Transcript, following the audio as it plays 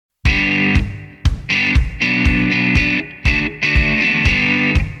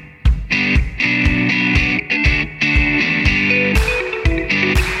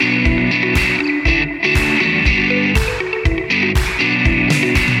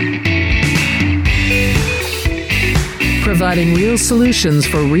providing real solutions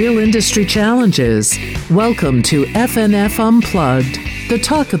for real industry challenges. Welcome to FNF Unplugged, the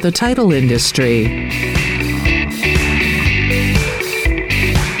talk of the title industry.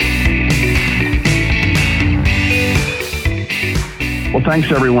 Well,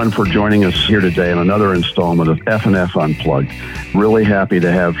 thanks everyone for joining us here today in another installment of FNF Unplugged. Really happy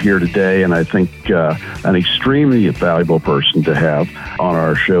to have here today, and I think an extremely valuable person to have on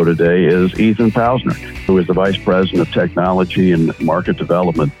our show today is Ethan Pausner, who is the Vice President of Technology and Market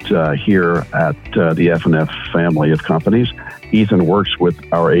Development here at the FNF family of companies. Ethan works with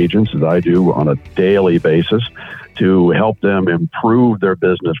our agents, as I do, on a daily basis to help them improve their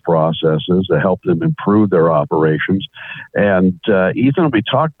business processes, to help them improve their operations. And Ethan, we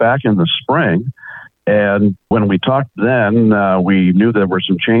talked back in the spring, and when we talked then, we knew there were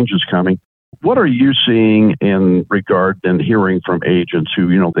some changes coming. What are you seeing in regard and hearing from agents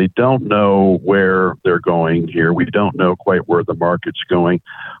who, they don't know where they're going here? We don't know quite where the market's going.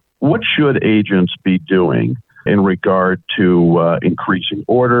 What should agents be doing in regard to increasing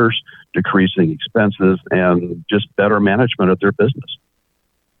orders, decreasing expenses, and just better management of their business?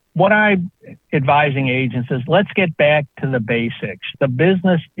 What I'm advising agents is let's get back to the basics. The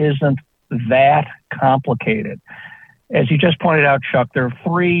business isn't that complicated. As you just pointed out, Chuck, there are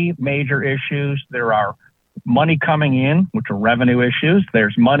three major issues. There are money coming in, which are revenue issues.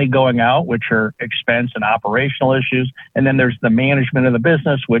 There's money going out, which are expense and operational issues. And then there's the management of the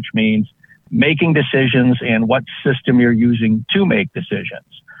business, which means making decisions and what system you're using to make decisions.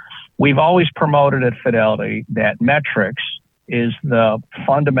 We've always promoted at Fidelity that metrics is the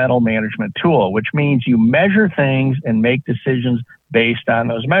fundamental management tool, which means you measure things and make decisions based on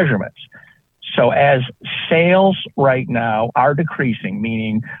those measurements. So as sales right now are decreasing,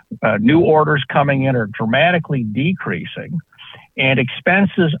 meaning new orders coming in are dramatically decreasing, and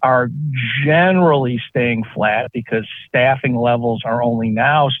expenses are generally staying flat because staffing levels are only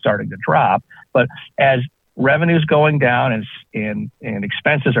now starting to drop. But as revenue's going down and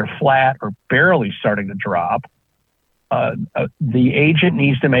expenses are flat or barely starting to drop, the agent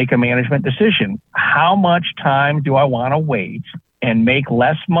needs to make a management decision. How much time do I want to wait and make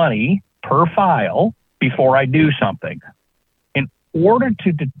less money per file before I do something? In order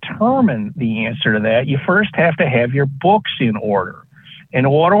to determine the answer to that, you first have to have your books in order.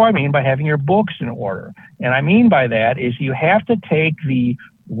 And what do I mean by having your books in order? And I mean by that is you have to take the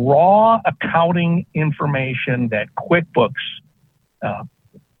raw accounting information that QuickBooks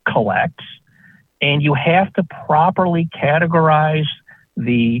collects, and you have to properly categorize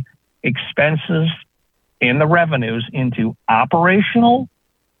the expenses and the revenues into operational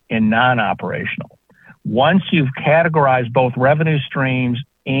and non-operational. Once you've categorized both revenue streams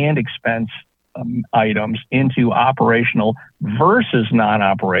and expense items into operational versus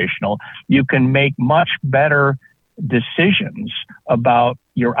non-operational, you can make much better decisions about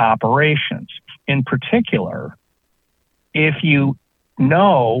your operations. In particular, if you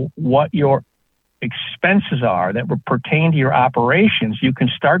know what your expenses are that would pertain to your operations, you can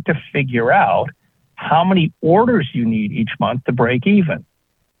start to figure out how many orders you need each month to break even.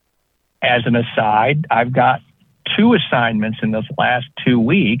 As an aside, I've got 2 assignments in this last 2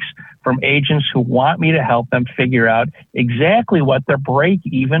 weeks from agents who want me to help them figure out exactly what their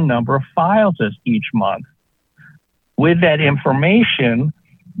break-even number of files is each month. With that information,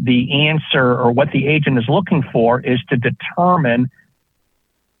 the answer or what the agent is looking for is to determine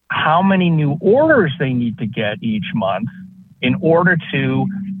how many new orders they need to get each month in order to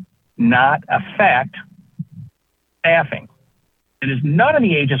not affect staffing. It is none of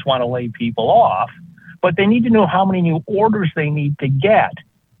the agents want to lay people off, but they need to know how many new orders they need to get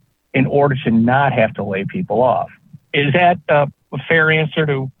in order to not have to lay people off. Is that a fair answer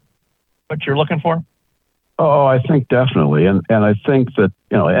to what you're looking for? Oh, I think definitely. And I think that,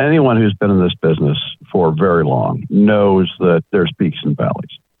 anyone who's been in this business for very long knows that there's peaks and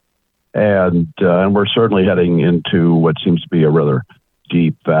valleys. And we're certainly heading into what seems to be a rather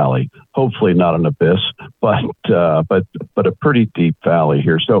deep valley. Hopefully not an abyss, but a pretty deep valley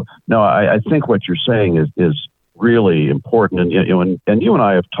here. So no, I think what you're saying is really important. And you and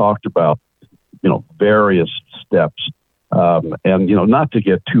I have talked about various steps. And not to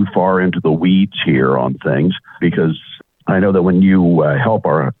get too far into the weeds here on things, because I know that when you help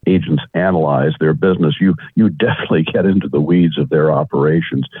our agents analyze their business, you definitely get into the weeds of their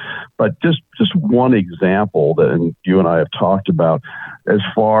operations. But just one example that you and I have talked about, as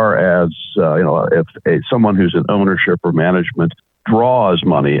far as if someone who's in ownership or management draws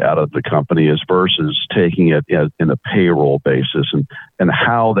money out of the company as versus taking it in a payroll basis and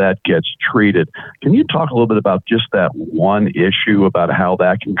how that gets treated. Can you talk a little bit about just that one issue about how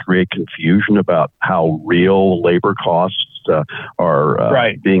that can create confusion about how real labor costs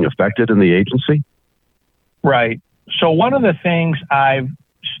are being affected in the agency? Right. So one of the things I've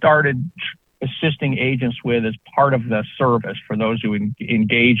started assisting agents with as part of the service for those who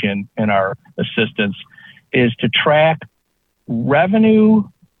engage in our assistance is to track revenue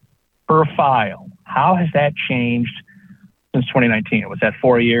per file. How has that changed since 2019? Was that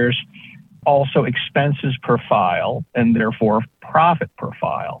 4 years? Also expenses per file and therefore profit per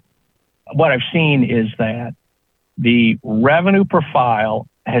file. What I've seen is that the revenue per file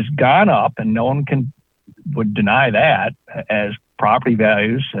has gone up, and no one would deny that, as property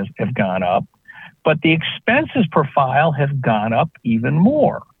values have gone up, but the expenses per file have gone up even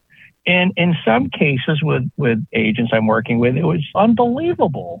more. And in some cases with agents I'm working with, it was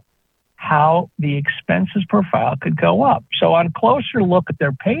unbelievable how the expenses per file could go up. So on closer look at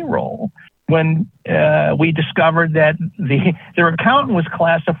their payroll, when we discovered that their accountant was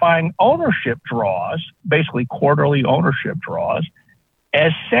classifying ownership draws, basically quarterly ownership draws,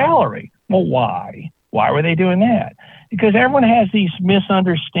 as salary. Well, why? Why were they doing that? Because everyone has these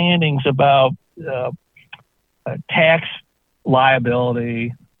misunderstandings about tax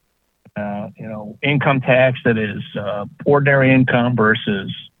liability, income tax that is ordinary income versus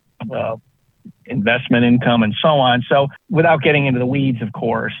investment income and so on. So without getting into the weeds, of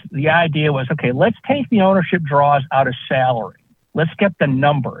course, the idea was, okay, let's take the ownership draws out of salary. Let's get the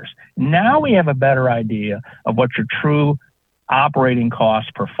numbers. Now we have a better idea of what your true operating costs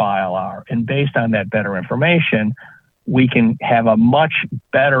per file are. And based on that better information, we can have a much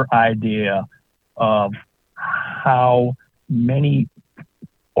better idea of how many,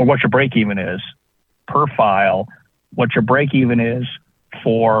 or what your break even is per file, what your break even is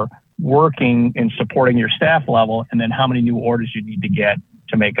for working and supporting your staff level, and then how many new orders you need to get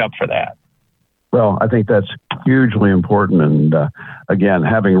to make up for that. Well, I think that's hugely important. And again,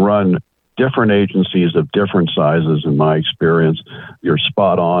 having run different agencies of different sizes, in my experience, you're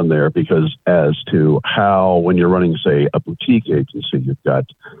spot on there, because as to how, when you're running, say, a boutique agency, you've got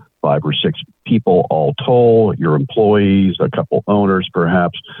 5 or 6 people all told, your employees, a couple owners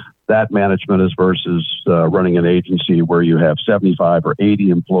perhaps, that management is versus running an agency where you have 75 or 80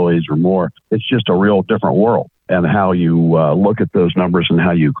 employees or more. It's just a real different world, and how you look at those numbers and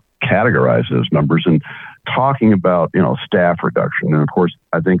how you categorize those numbers. And talking about, staff reduction. And of course,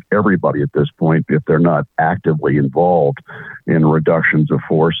 I think everybody at this point, if they're not actively involved in reductions of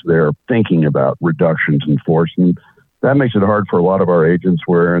force, they're thinking about reductions in force. And that makes it hard for a lot of our agents,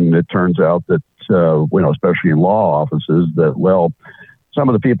 and it turns out that, especially in law offices, that, some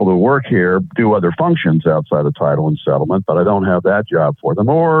of the people who work here do other functions outside of title and settlement, but I don't have that job for them.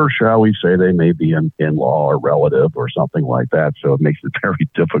 Or shall we say they may be an in-law or relative or something like that. So it makes it very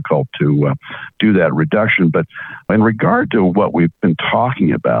difficult to do that reduction. But in regard to what we've been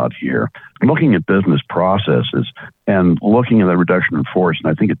talking about here, looking at business processes and looking at the reduction in force, and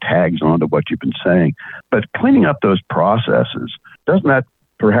I think it tags on to what you've been saying, but cleaning up those processes, doesn't that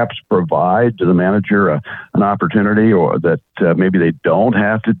perhaps provide to the manager an opportunity, or that maybe they don't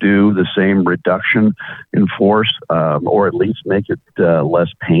have to do the same reduction in force, or at least make it less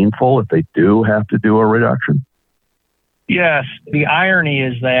painful if they do have to do a reduction? Yes. The irony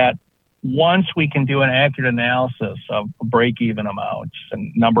is that once we can do an accurate analysis of break-even amounts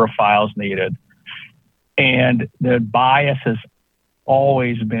and number of files needed, and the bias has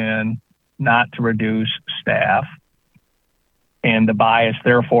always been not to reduce staff, and the bias,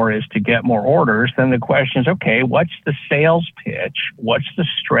 therefore, is to get more orders, then the question is, okay, what's the sales pitch? What's the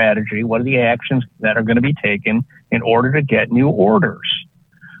strategy? What are the actions that are going to be taken in order to get new orders?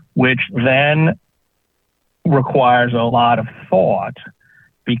 Which then requires a lot of thought,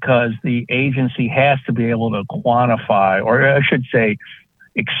 because the agency has to be able to quantify, or I should say,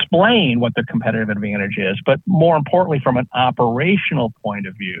 explain what the competitive advantage is. But more importantly, from an operational point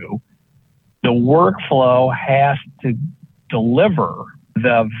of view, the workflow has to deliver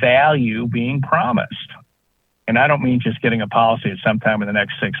the value being promised. And I don't mean just getting a policy at some time in the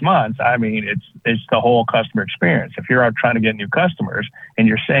next 6 months. I mean, it's the whole customer experience. If you're out trying to get new customers and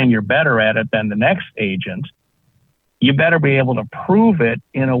you're saying you're better at it than the next agent, you better be able to prove it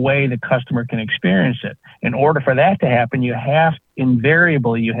in a way the customer can experience it. In order for that to happen, you have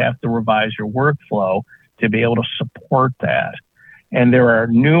to revise your workflow to be able to support that. And there are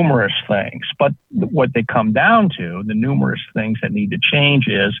numerous things, but what they come down to, the numerous things that need to change,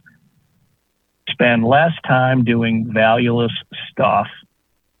 is spend less time doing valueless stuff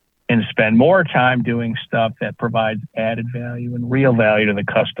and spend more time doing stuff that provides added value and real value to the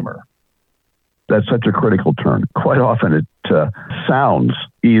customer. That's such a critical term. Quite often it sounds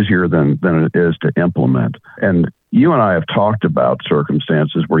easier than it is to implement. And You and I have talked about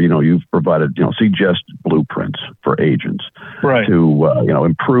circumstances where, you've provided, suggested blueprints for agents right. to,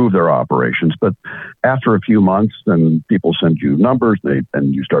 improve their operations. But after a few months, then people send you numbers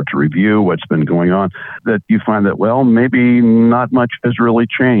and you start to review what's been going on, that you find that, well, maybe not much has really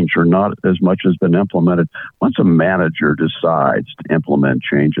changed or not as much has been implemented. Once a manager decides to implement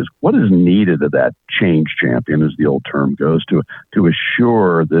changes, what is needed of that change champion, as the old term goes, to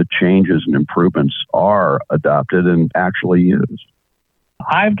assure that changes and improvements are adopted and actually used?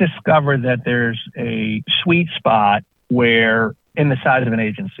 I've discovered that there's a sweet spot where, in the size of an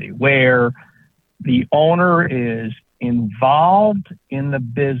agency, where the owner is involved in the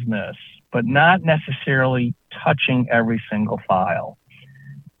business, but not necessarily touching every single file.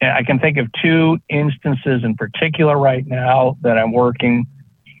 And I can think of two instances in particular right now that I'm working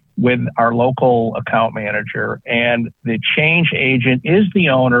with our local account manager, and the change agent is the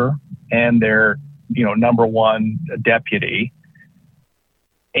owner and their number one deputy.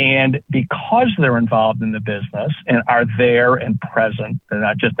 And because they're involved in the business and are there and present, they're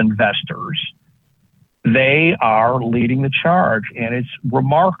not just investors, they are leading the charge. And it's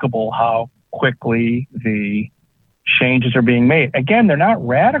remarkable how quickly the changes are being made. Again, they're not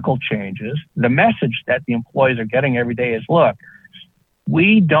radical changes. The message that the employees are getting every day is, look,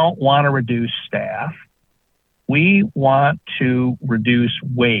 we don't want to reduce staff. We want to reduce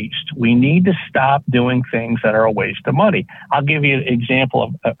waste. We need to stop doing things that are a waste of money. I'll give you an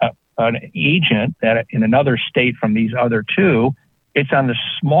example of an agent that in another state from these other two. It's on the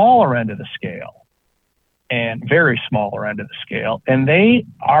smaller end of the scale and very smaller end of the scale. And they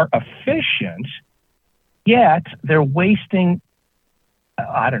are efficient, yet they're wasting,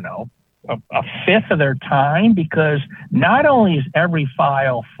 a fifth of their time, because not only is every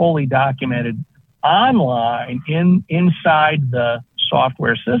file fully documented online inside the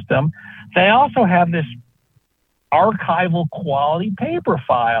software system, they also have this archival quality paper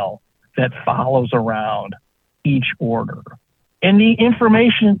file that follows around each order. And the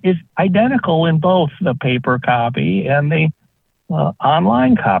information is identical in both the paper copy and the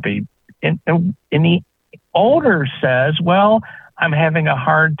online copy. And the owner says, well, I'm having a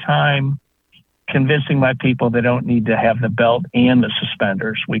hard time convincing my people they don't need to have the belt and the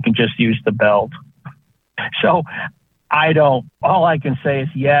suspenders. We can just use the belt. So all I can say is,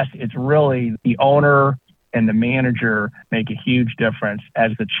 yes, it's really the owner and the manager make a huge difference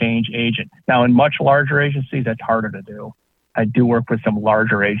as the change agent. Now, in much larger agencies, that's harder to do. I do work with some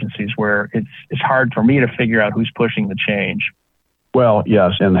larger agencies where it's hard for me to figure out who's pushing the change. Well,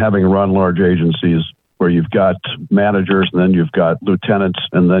 yes, and having run large agencies where you've got managers, and then you've got lieutenants,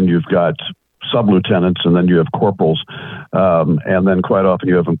 and then you've got sub-lieutenants, and then you have corporals, and then quite often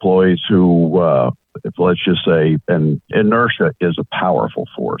you have employees who, let's just say, and inertia is a powerful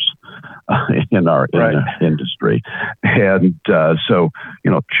force in our industry. And so,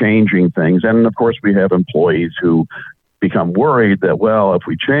 changing things. And of course, we have employees who become worried that, well, if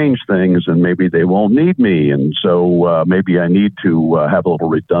we change things, and maybe they won't need me. And so maybe I need to have a little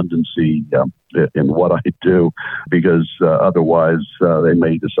redundancy in what I do, because otherwise they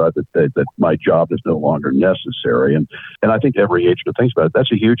may decide that my job is no longer necessary. And I think every agent who thinks about it,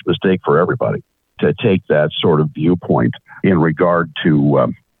 that's a huge mistake for everybody, to take that sort of viewpoint in regard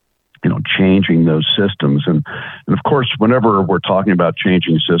to changing those systems. And of course, whenever we're talking about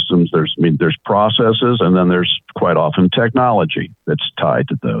changing systems, there's processes, and then there's quite often technology that's tied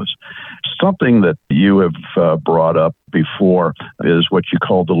to those. Something that you have brought up before is what you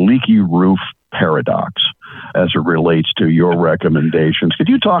call the leaky roof paradox as it relates to your recommendations. Could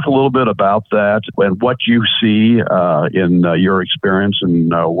you talk a little bit about that and what you see in your experience in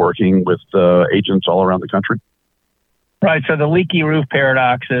working with agents all around the country? Right. So the leaky roof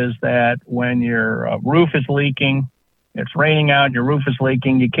paradox is that when your roof is leaking, it's raining out, your roof is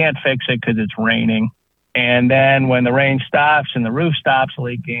leaking, you can't fix it because it's raining. And then when the rain stops and the roof stops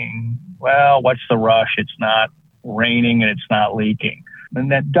leaking, well, what's the rush? It's not raining and it's not leaking.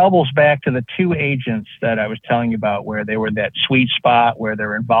 And that doubles back to the two agents that I was telling you about, where they were that sweet spot, where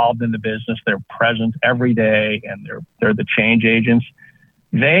they're involved in the business, they're present every day, and they're the change agents.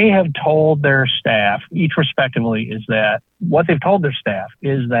 They have told their staff, each respectively, is that what they've told their staff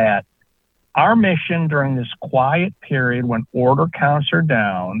is that our mission during this quiet period when order counts are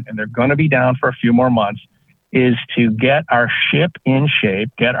down, and they're going to be down for a few more months, is to get our ship in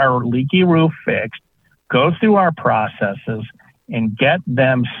shape, get our leaky roof fixed, go through our processes, and get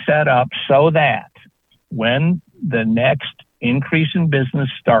them set up so that when the next increase in business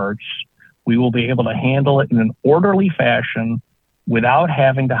starts, we will be able to handle it in an orderly fashion without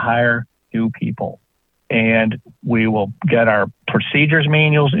having to hire new people. and we will get our procedures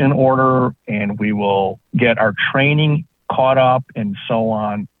manuals in order, and we will get our training caught up and so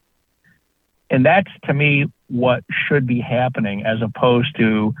on. And that's, to me, what should be happening, as opposed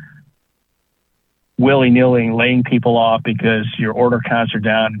to willy-nilly laying people off because your order counts are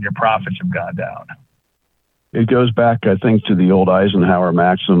down and your profits have gone down. It goes back, I think, to the old Eisenhower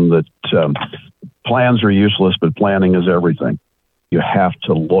maxim that plans are useless, but planning is everything. You have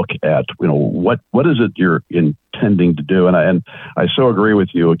to look at, what is it you're intending to do? And I so agree with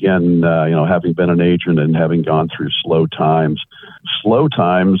you. Again, having been an agent and having gone through slow times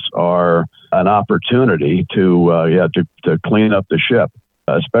are an opportunity to clean up the ship,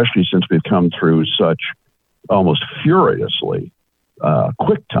 especially since we've come through such almost furiously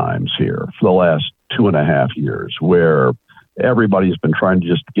quick times here for the last 2.5 years, where everybody's been trying to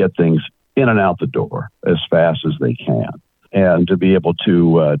just get things in and out the door as fast as they can. And to be able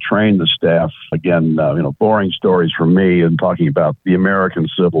to train the staff, again, boring stories from me and talking about the American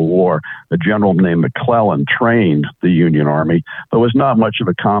Civil War. A general named McClellan trained the Union Army, but was not much of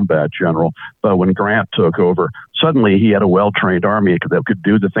a combat general. But when Grant took over, suddenly he had a well-trained army that could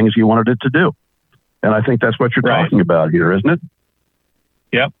do the things he wanted it to do. And I think that's what you're talking about here, isn't it?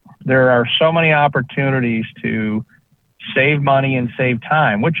 Yep. There are so many opportunities to save money and save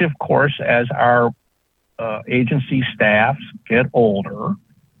time, which, of course, as our agency staffs get older,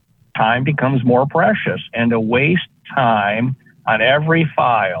 time becomes more precious. And to waste time on every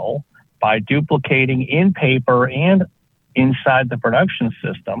file by duplicating in paper and inside the production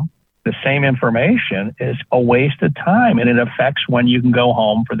system the same information is a waste of time. And it affects when you can go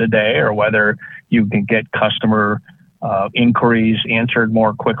home for the day or whether you can get customer inquiries answered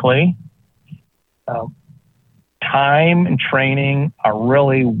more quickly. Time and training are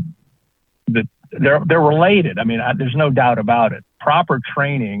really they're related. I mean, there's no doubt about it. Proper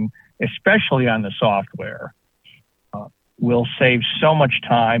training, especially on the software, will save so much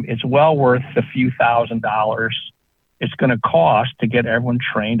time. It's well worth the few $1,000s it's going to cost to get everyone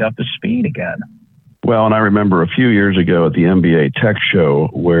trained up to speed again. Well, and I remember a few years ago at the MBA Tech Show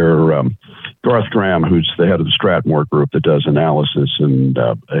where Garth Graham, who's the head of the Stratmore Group that does analysis and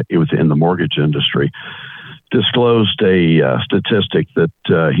it was in the mortgage industry, disclosed a statistic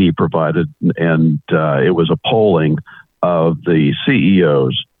that he provided, and it was a polling of the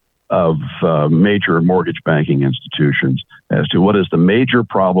CEOs of major mortgage banking institutions as to what is the major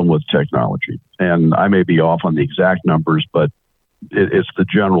problem with technology. And I may be off on the exact numbers, but it's the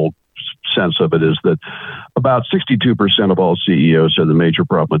general sense of it is that about 62% of all CEOs said the major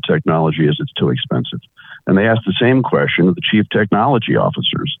problem with technology is it's too expensive. And they asked the same question of the chief technology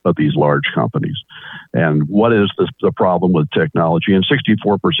officers of these large companies. And what is the problem with technology? And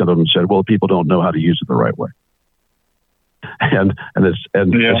 64% of them said, well, people don't know how to use it the right way. And as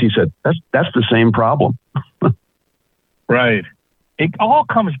he said, that's the same problem. Right. It all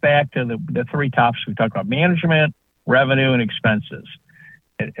comes back to the three topics we talked about: management, revenue, and expenses.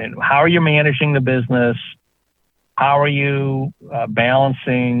 And how are you managing the business? How are you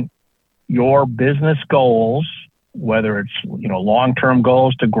balancing your business goals, whether it's long-term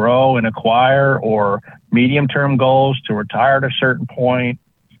goals to grow and acquire, or medium-term goals to retire at a certain point,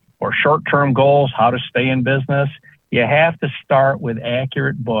 or short-term goals, how to stay in business? You have to start with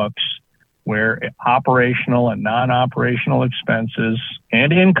accurate books where operational and non-operational expenses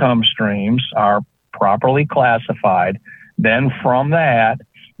and income streams are properly classified. Then from that,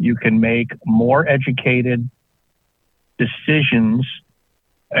 you can make more educated decisions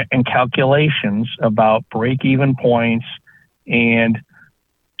and calculations about break-even points and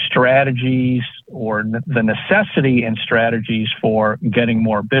strategies, or the necessity and strategies for getting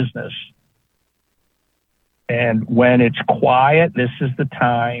more business. And when it's quiet, this is the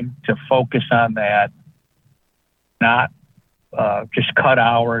time to focus on that, not just cut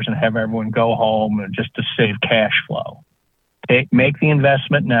hours and have everyone go home and just to save cash flow. Make the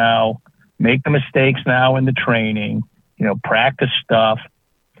investment now, make the mistakes now in the training, practice stuff,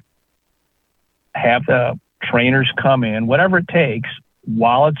 have the trainers come in, whatever it takes.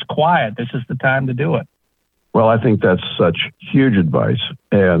 While it's quiet, this is the time to do it. Well, I think that's such huge advice,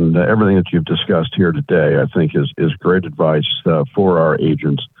 and everything that you've discussed here today, I think is great advice for our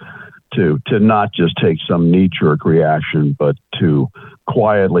agents to not just take some knee-jerk reaction, but to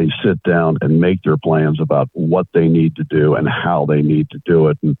quietly sit down and make their plans about what they need to do and how they need to do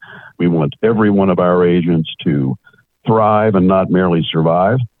it. And we want every one of our agents to thrive and not merely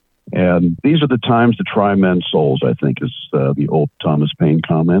survive. And these are the times to try men's souls, I think, is the old Thomas Paine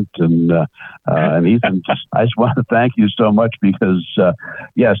comment. And Ethan, I just want to thank you so much because,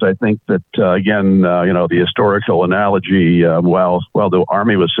 yes, I think that, again, the historical analogy, while the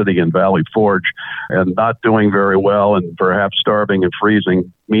Army was sitting in Valley Forge and not doing very well and perhaps starving and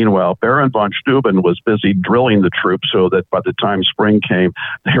freezing, meanwhile, Baron von Steuben was busy drilling the troops so that by the time spring came,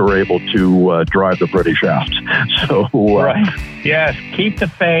 they were able to drive the British out. So, right. Yes, keep the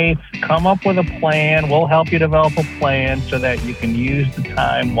faith, come up with a plan. We'll help you develop a plan so that you can use the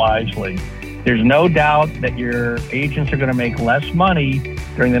time wisely. There's no doubt that your agents are going to make less money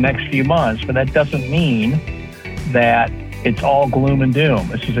during the next few months, but that doesn't mean that it's all gloom and doom.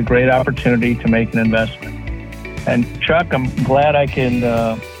 This is a great opportunity to make an investment. And Chuck, I'm glad I can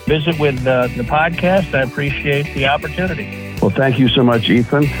visit with the podcast. I appreciate the opportunity. Well, thank you so much,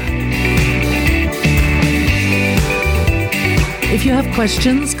 Ethan. If you have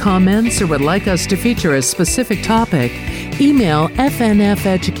questions, comments, or would like us to feature a specific topic, email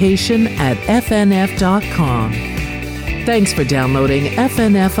fnfeducation@fnf.com. Thanks for downloading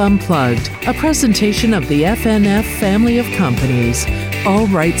FNF Unplugged, a presentation of the FNF family of companies. All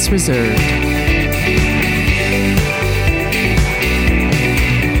rights reserved.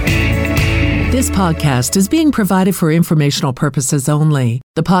 This podcast is being provided for informational purposes only.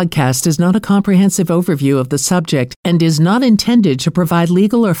 The podcast is not a comprehensive overview of the subject and is not intended to provide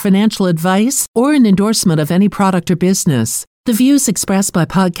legal or financial advice or an endorsement of any product or business. The views expressed by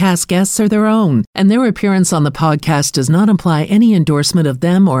podcast guests are their own, and their appearance on the podcast does not imply any endorsement of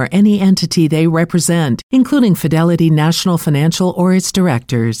them or any entity they represent, including Fidelity National Financial or its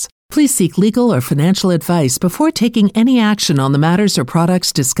directors. Please seek legal or financial advice before taking any action on the matters or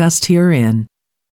products discussed herein.